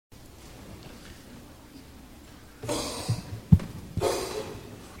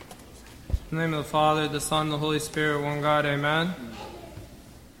In the name of the Father, the Son, and the Holy Spirit, one God, amen.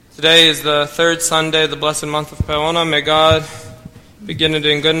 Today is the third Sunday of the blessed month of Peona. May God begin it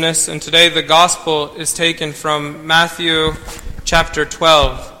in goodness. And today the Gospel is taken from Matthew chapter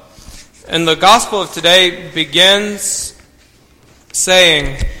 12. And the Gospel of today begins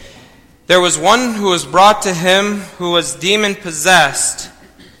saying, "There was one who was brought to him who was demon-possessed,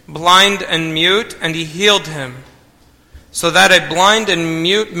 blind and mute, and he healed him, so that a blind and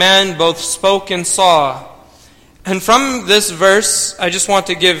mute man both spoke and saw." And from this verse, I just want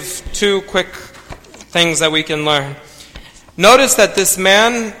to give two quick things that we can learn. Notice that this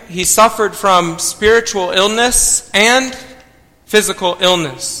man, he suffered from spiritual illness and physical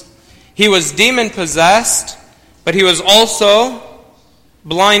illness. He was demon-possessed, but he was also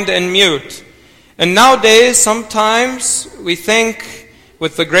blind and mute. And nowadays, sometimes we think,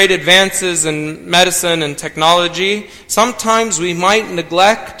 with the great advances in medicine and technology, sometimes we might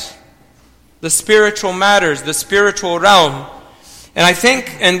neglect the spiritual matters, the spiritual realm. And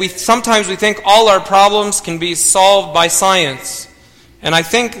sometimes we think all our problems can be solved by science. And I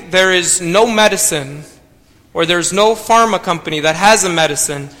think there is no medicine, or there's no pharma company that has a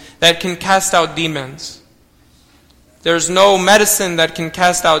medicine that can cast out demons. There's no medicine that can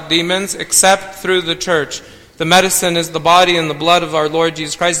cast out demons except through the church. The medicine is the body and the blood of our Lord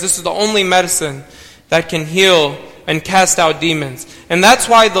Jesus Christ. This is the only medicine that can heal and cast out demons. And that's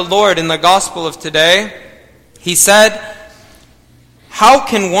why the Lord, in the gospel of today, He said, "How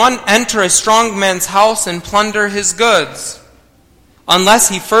can one enter a strong man's house and plunder his goods, unless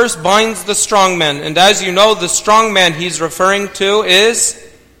he first binds the strong man?" And as you know, the strong man He's referring to is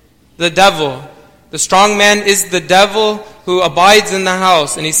the devil. The strong man is the devil who abides in the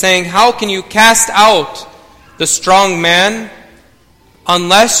house. And He's saying, how can you cast out the strong man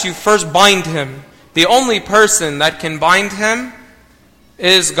unless you first bind him? The only person that can bind him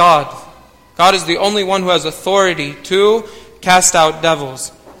is God. God is the only one who has authority to cast out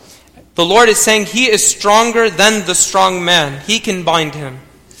devils. The Lord is saying He is stronger than the strong man. He can bind him,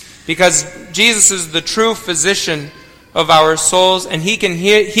 because Jesus is the true physician of our souls, and He can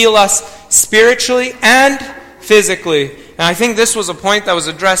heal us spiritually and physically. And I think this was a point that was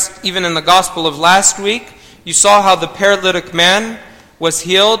addressed even in the gospel of last week. You saw how the paralytic man was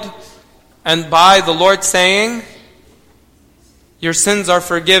healed, and by the Lord saying, "Your sins are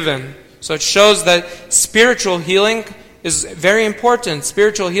forgiven." So it shows that spiritual healing is very important.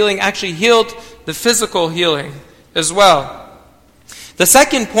 Spiritual healing actually healed the physical healing as well. The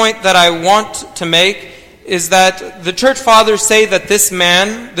second point that I want to make is that the church fathers say that this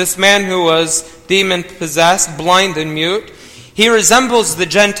man who was demon-possessed, blind and mute, he resembles the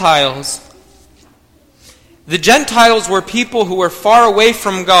Gentiles. The Gentiles were people who were far away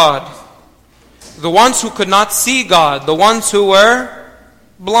from God, the ones who could not see God, the ones who were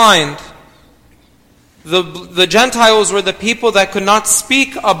blind. The Gentiles were the people that could not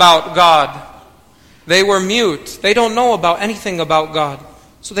speak about God. They were mute. They don't know about anything about God,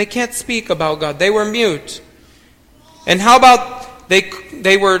 so they can't speak about God. They were mute. And how about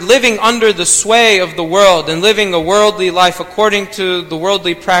they were living under the sway of the world and living a worldly life according to the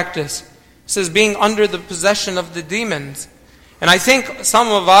worldly practice. It says being under the possession of the demons. And I think some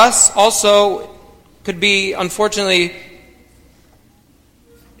of us also could be, unfortunately,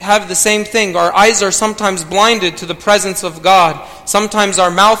 have the same thing. Our eyes are sometimes blinded to the presence of God. Sometimes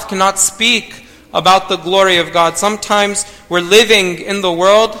our mouth cannot speak about the glory of God. Sometimes we're living in the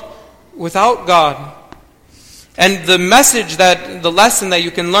world without God. And the lesson that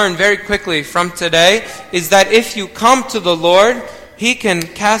you can learn very quickly from today is that if you come to the Lord, He can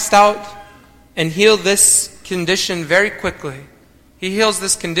cast out and heal this condition very quickly. He heals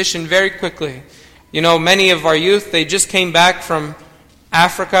this condition very quickly. You know, many of our youth, they just came back from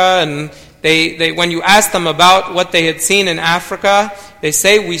Africa, and they when you ask them about what they had seen in Africa, they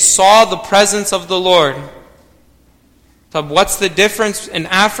say, "We saw the presence of the Lord." So what's the difference in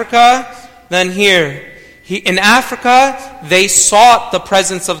Africa than here? In Africa, they sought the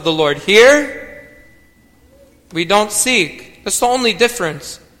presence of the Lord. Here, we don't seek. That's the only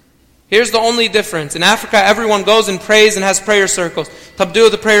difference. Here's the only difference. In Africa, everyone goes and prays and has prayer circles. Tabdu,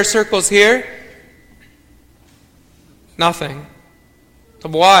 the prayer circles here? Nothing. So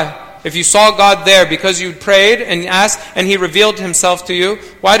why? If you saw God there because you prayed and asked and He revealed Himself to you,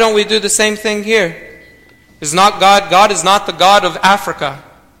 why don't we do the same thing here? God is not the God of Africa.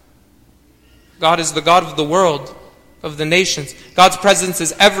 God is the God of the world, of the nations. God's presence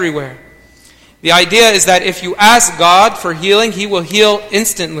is everywhere. The idea is that if you ask God for healing, He will heal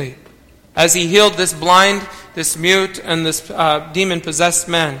instantly. As He healed this blind this mute, and this demon-possessed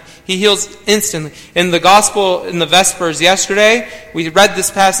man. He heals instantly. In the gospel, in the Vespers yesterday, we read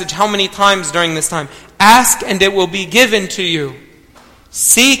this passage how many times during this time? Ask and it will be given to you.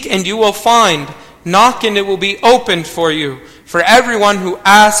 Seek and you will find. Knock and it will be opened for you. For everyone who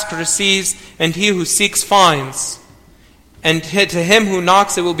asks receives, and he who seeks finds. And to him who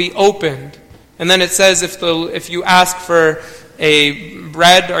knocks it will be opened. And then it says, if you ask for a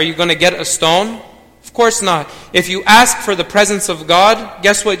bread, are you going to get a stone? Of course not. If you ask for the presence of God,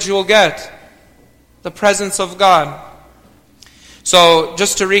 guess what you will get? The presence of God. So,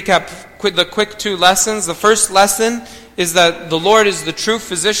 just to recap the quick two lessons. The first lesson is that the Lord is the true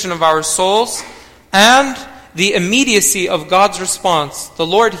physician of our souls, and the immediacy of God's response. The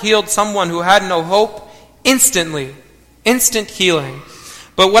Lord healed someone who had no hope instantly. Instant healing.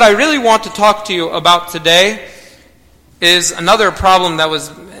 But what I really want to talk to you about today is another problem that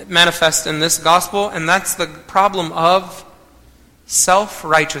was manifest in this gospel, and that's the problem of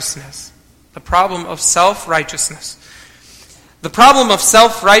self-righteousness. The problem of self-righteousness. The problem of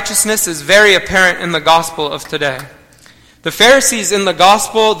self-righteousness is very apparent in the gospel of today. The Pharisees in the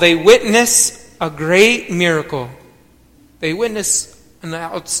gospel, they witness a great miracle. They witness an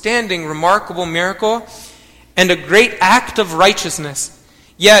outstanding, remarkable miracle and a great act of righteousness.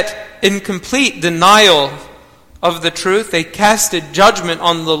 Yet, in complete denial of the truth, they casted judgment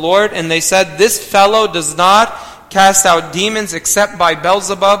on the Lord, and they said, "This fellow does not cast out demons except by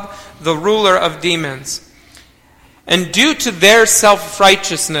Beelzebub, the ruler of demons." And due to their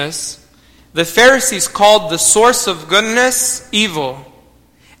self-righteousness, the Pharisees called the source of goodness evil.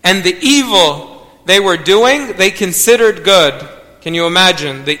 And the evil they were doing, they considered good. Can you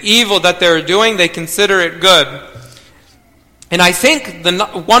imagine? The evil that they were doing, they consider it good. And I think the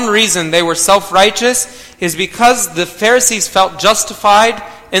one reason they were self-righteous is because the Pharisees felt justified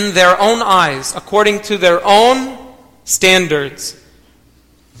in their own eyes, according to their own standards.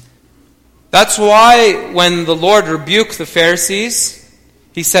 That's why when the Lord rebuked the Pharisees,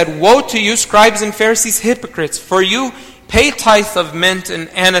 He said, "Woe to you, scribes and Pharisees, hypocrites, for you pay tithe of mint and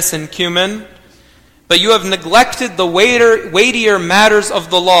anise and cumin, but you have neglected the weightier matters of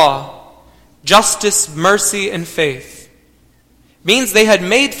the law, justice, mercy, and faith." Means they had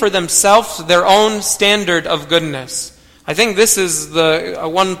made for themselves their own standard of goodness. I think this is the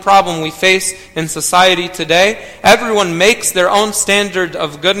one problem we face in society today. Everyone makes their own standard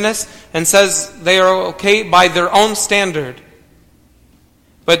of goodness and says they are okay by their own standard.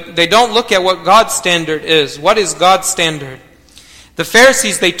 But they don't look at what God's standard is. What is God's standard? The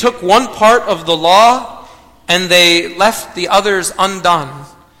Pharisees, they took one part of the law and they left the others undone.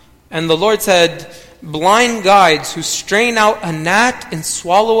 And the Lord said, "Blind guides who strain out a gnat and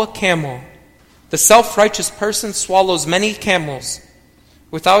swallow a camel." The self-righteous person swallows many camels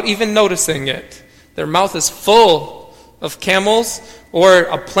without even noticing it. Their mouth is full of camels or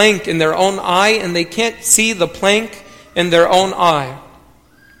a plank in their own eye, and they can't see the plank in their own eye.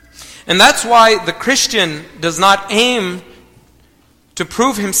 And that's why the Christian does not aim to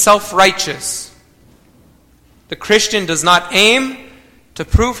prove himself righteous. The Christian does not aim to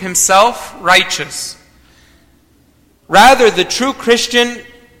prove himself righteous. Rather, the true Christian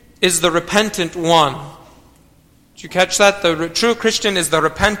is the repentant one. Did you catch that? The true Christian is the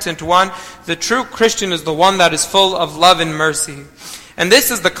repentant one. The true Christian is the one that is full of love and mercy. And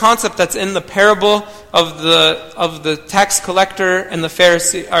this is the concept that's in the parable of the tax collector and the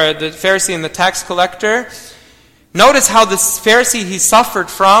Pharisee and the tax collector. Notice how this Pharisee, he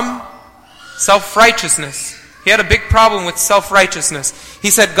suffered from self-righteousness. He had a big problem with self-righteousness. He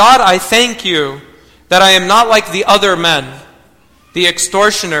said, "God, I thank you that I am not like the other men, the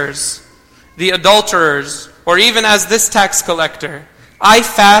extortioners, the adulterers, or even as this tax collector. I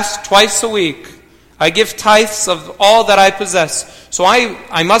fast twice a week. I give tithes of all that I possess. So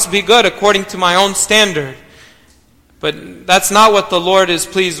I must be good according to my own standard." But that's not what the Lord is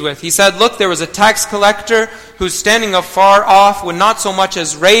pleased with. He said, "Look, there was a tax collector who's standing afar off, would not so much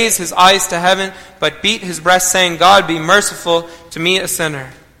as raise his eyes to heaven, but beat his breast, saying, 'God, be merciful to me, a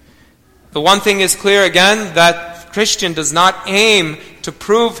sinner.'" The one thing is clear again, that Christian does not aim to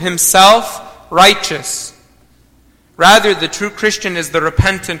prove himself righteous. Rather, the true Christian is the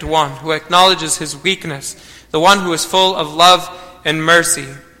repentant one who acknowledges his weakness, the one who is full of love and mercy.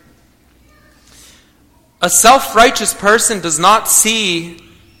 A self-righteous person does not see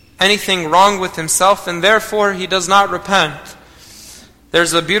anything wrong with himself, and therefore he does not repent.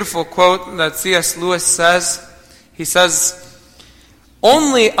 There's a beautiful quote that C.S. Lewis says. He says,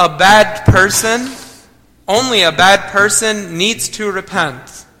 only a bad person needs to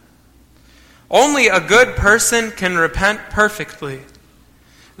repent. Only a good person can repent perfectly.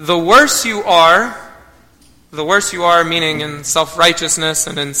 The worse you are, the worse you are, meaning in self-righteousness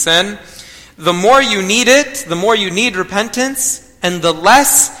and in sin, the more you need it, the more you need repentance, and the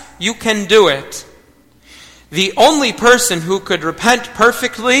less you can do it. The only person who could repent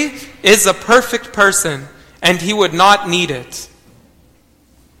perfectly is a perfect person, and he would not need it.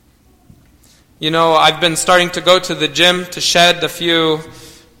 You know, I've been starting to go to the gym to shed a few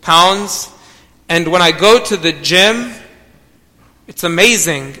pounds, and when I go to the gym, it's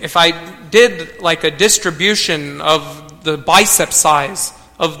amazing. If I did like a distribution of the bicep size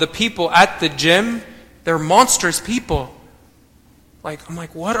of the people at the gym, they're monstrous people. I'm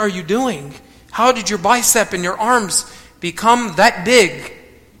like, what are you doing? How did your bicep and your arms become that big?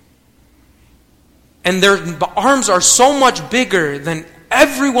 And their arms are so much bigger than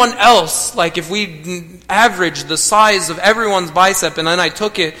everyone else. Like if we average the size of everyone's bicep and then I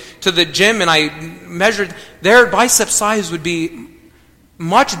took it to the gym and I measured, their bicep size would be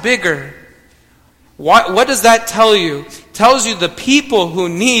much bigger. What does that tell you? It tells you the people who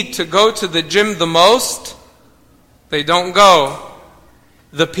need to go to the gym the most, they don't go.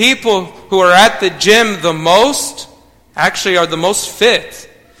 The people who are at the gym the most actually are the most fit.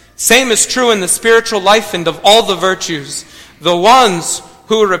 Same is true in the spiritual life and of all the virtues. The ones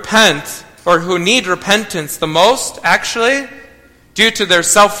who repent or who need repentance the most, actually, due to their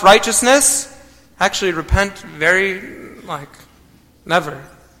self-righteousness, actually repent never.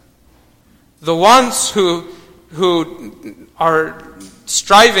 The ones who are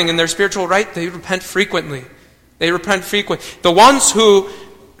striving in their spiritual right, they repent frequently. They repent frequently. The ones who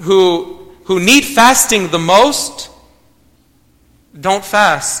need fasting the most don't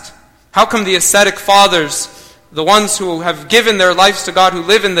fast. How come the ascetic fathers, the ones who have given their lives to God, who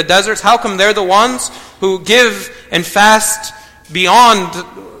live in the deserts, how come they're the ones who give and fast beyond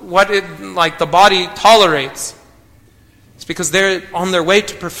what the body tolerates? It's because they're on their way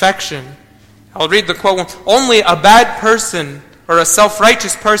to perfection. I'll read the quote. Only a bad person or a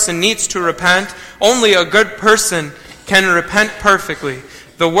self-righteous person needs to repent. Only a good person can repent perfectly.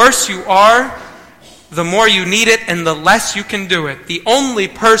 The worse you are, the more you need it and the less you can do it. The only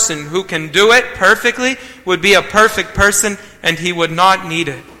person who can do it perfectly would be a perfect person, and he would not need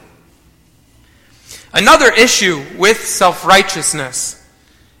it. Another issue with self-righteousness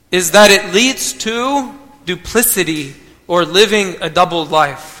is that it leads to duplicity or living a double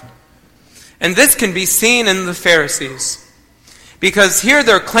life. And this can be seen in the Pharisees. Because here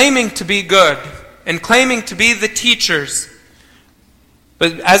they're claiming to be good and claiming to be the teachers.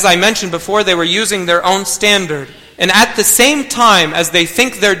 But as I mentioned before, they were using their own standard. And at the same time as they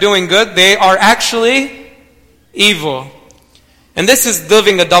think they're doing good, they are actually evil. And this is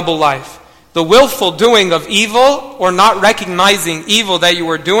living a double life. The willful doing of evil or not recognizing evil that you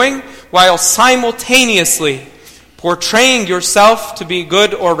are doing while simultaneously portraying yourself to be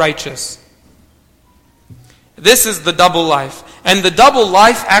good or righteous. This is the double life. And the double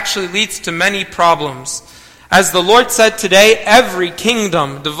life actually leads to many problems. As the Lord said today, every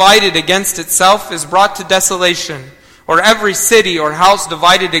kingdom divided against itself is brought to desolation. Or every city or house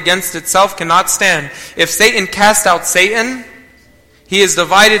divided against itself cannot stand. If Satan cast out Satan, he is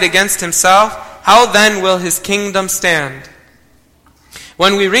divided against himself. How then will his kingdom stand?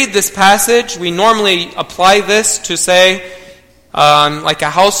 When we read this passage, we normally apply this to say, like a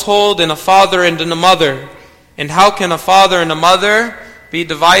household and a father and a mother. And how can a father and a mother be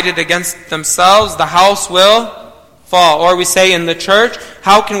divided against themselves? The house will fall. Or we say in the church,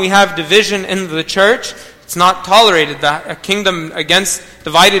 how can we have division in the church? It's not tolerated. That a kingdom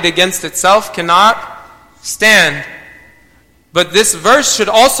divided against itself cannot stand. But this verse should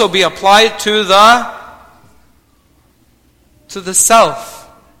also be applied to the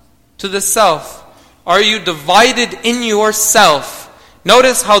self. To the self. Are you divided in yourself?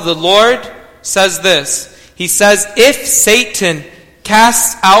 Notice how the Lord says this. He says, if Satan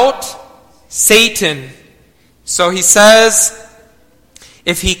casts out Satan. So he says,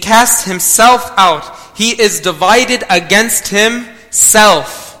 if he casts himself out, he is divided against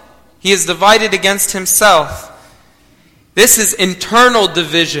himself. He is divided against himself. This is internal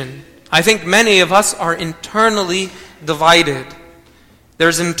division. I think many of us are internally divided.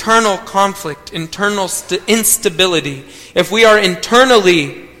 There's internal conflict, internal instability. If we are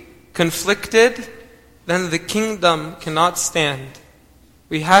internally conflicted, then the kingdom cannot stand.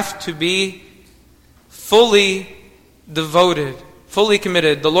 We have to be fully devoted, fully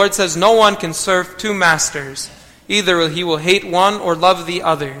committed. The Lord says no one can serve two masters. Either he will hate one or love the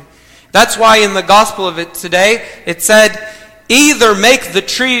other. That's why in the gospel of it today, it said, either make the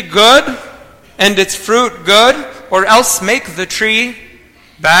tree good and its fruit good, or else make the tree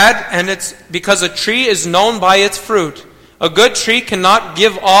bad, and it's because a tree is known by its fruit. A good tree cannot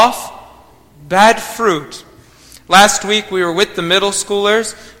give off bad fruit. Last week we were with the middle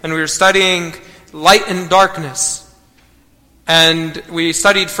schoolers and we were studying light and darkness. And we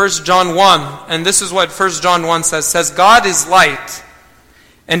studied 1 John 1. And this is what 1 John 1 says, God is light,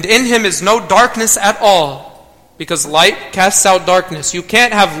 and in Him is no darkness at all, because light casts out darkness. You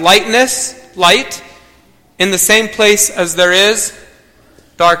can't have light, in the same place as there is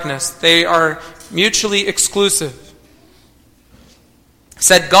darkness. They are mutually exclusive. It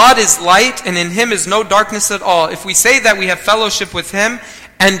said, God is light, and in Him is no darkness at all. If we say that we have fellowship with Him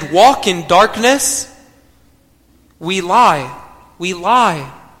and walk in darkness, we lie. We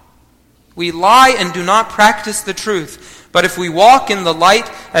lie. We lie and do not practice the truth. But if we walk in the light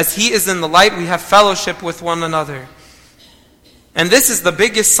as He is in the light, we have fellowship with one another. And this is the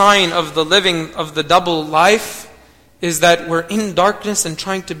biggest sign of the living of the double life, is that we're in darkness and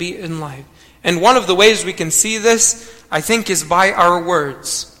trying to be in light. And one of the ways we can see this, I think, is by our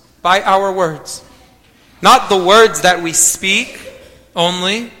words. By our words. Not the words that we speak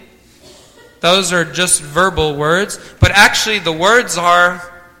only. Those are just verbal words. But actually the words are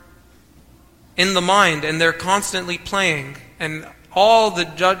in the mind, and they're constantly playing. And all the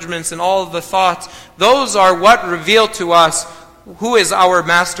judgments and all of the thoughts, those are what reveal to us who is our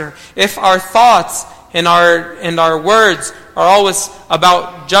master. If our thoughts and our words are always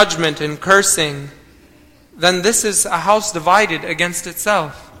about judgment and cursing, then this is a house divided against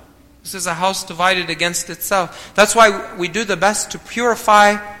itself. This is a house divided against itself. That's why we do the best to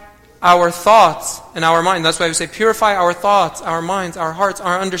purify our thoughts and our mind. That's why we say purify our thoughts, our minds, our hearts,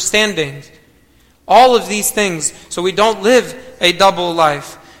 our understandings. All of these things, so we don't live a double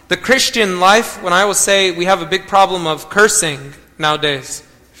life. The Christian life, when I will say we have a big problem of cursing nowadays,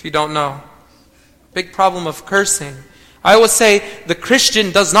 if you don't know. Big problem of cursing. I will say the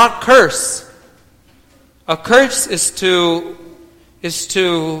Christian does not curse. A curse is to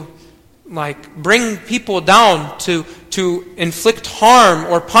bring people down, to inflict harm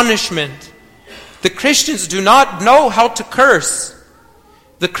or punishment. The Christians do not know how to curse.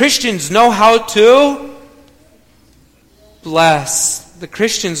 The Christians know how to bless. The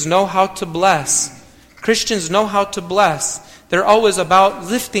Christians know how to bless. Christians know how to bless. They're always about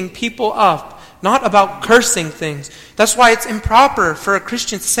lifting people up, not about cursing things. That's why it's improper for a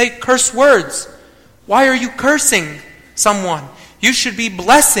Christian to say curse words. Why are you cursing someone? You should be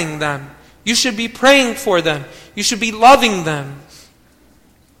blessing them. You should be praying for them. You should be loving them.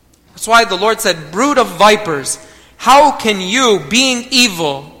 That's why the Lord said, brood of vipers, how can you, being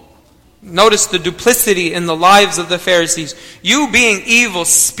evil, notice the duplicity in the lives of the Pharisees, you being evil,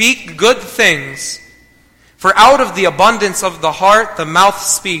 speak good things? For out of the abundance of the heart, the mouth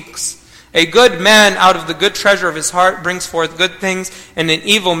speaks. A good man out of the good treasure of his heart brings forth good things, and an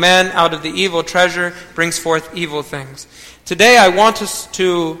evil man out of the evil treasure brings forth evil things. Today I want us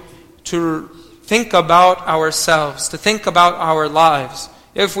to think about ourselves, to think about our lives.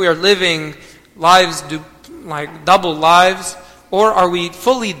 If we are living lives like double lives, or are we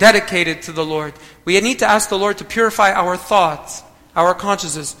fully dedicated to the Lord? We need to ask the Lord to purify our thoughts, our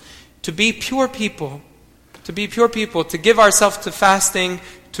consciences, to be pure people, to give ourselves to fasting,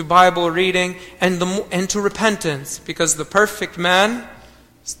 to Bible reading, and to repentance, because the perfect man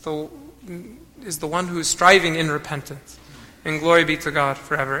is the one who is striving in repentance. And glory be to God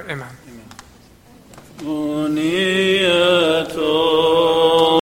forever. Amen.